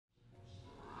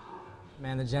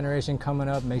Man, the generation coming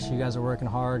up, make sure you guys are working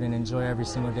hard and enjoy every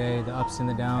single day, the ups and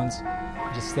the downs.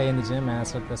 Just stay in the gym, man.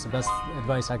 That's the best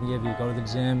advice I can give you. Go to the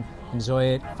gym, enjoy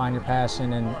it, find your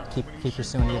passion, and keep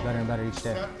pursuing to get better and better each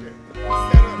day.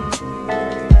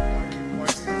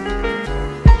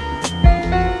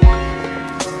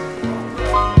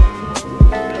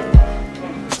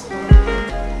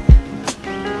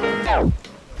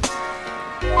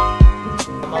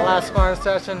 My last sparring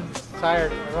session,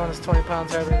 tired. Everyone is 20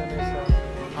 pounds heavier than me, so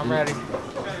I'm ready.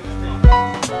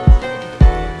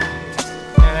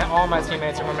 And all my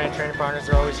teammates and my main training partners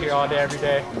are always here all day, every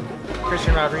day.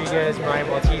 Christian Rodriguez, Brian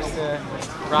Bautista,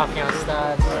 Rafael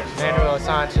Stotts, Manuel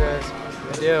Sanchez,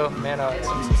 Medill, man,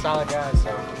 some solid guys. So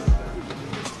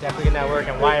definitely getting that work.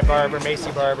 And Wyatt Barber,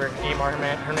 Macy Barber, Amar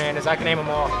Hernandez, I can name them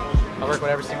all. I work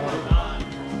with every single one of them.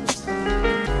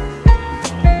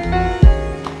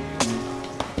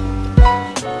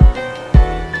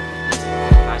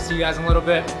 See you guys in a little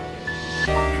bit.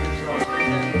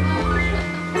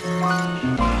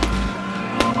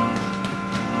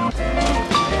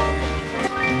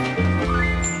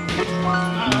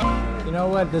 You know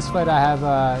what? This fight I have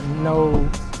no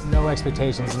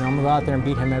expectations. You know, I'm gonna go out there and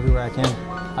beat him everywhere I can.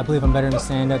 I believe I'm better in the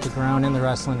stand-up, the ground, and the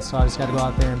wrestling. So I just got to go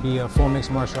out there and be a full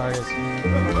mixed martial artist.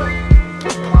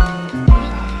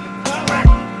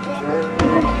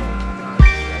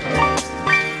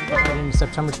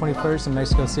 September 21st in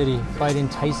Mexico City, fighting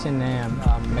Tyson,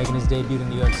 making his debut in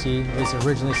the UFC. He was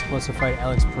originally supposed to fight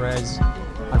Alex Perez.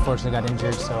 Unfortunately got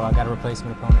injured, so I got a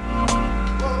replacement opponent.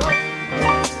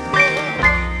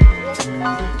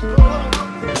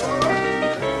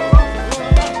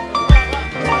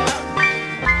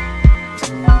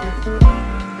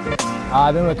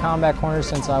 I've been with Combat Corner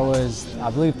since I was,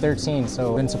 I believe, 13, so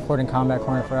I've been supporting Combat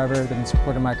Corner forever. They've been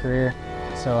supporting my career.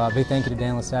 So big thank you to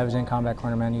Dan LaSavage and Combat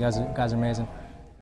Corner, man. You guys are amazing.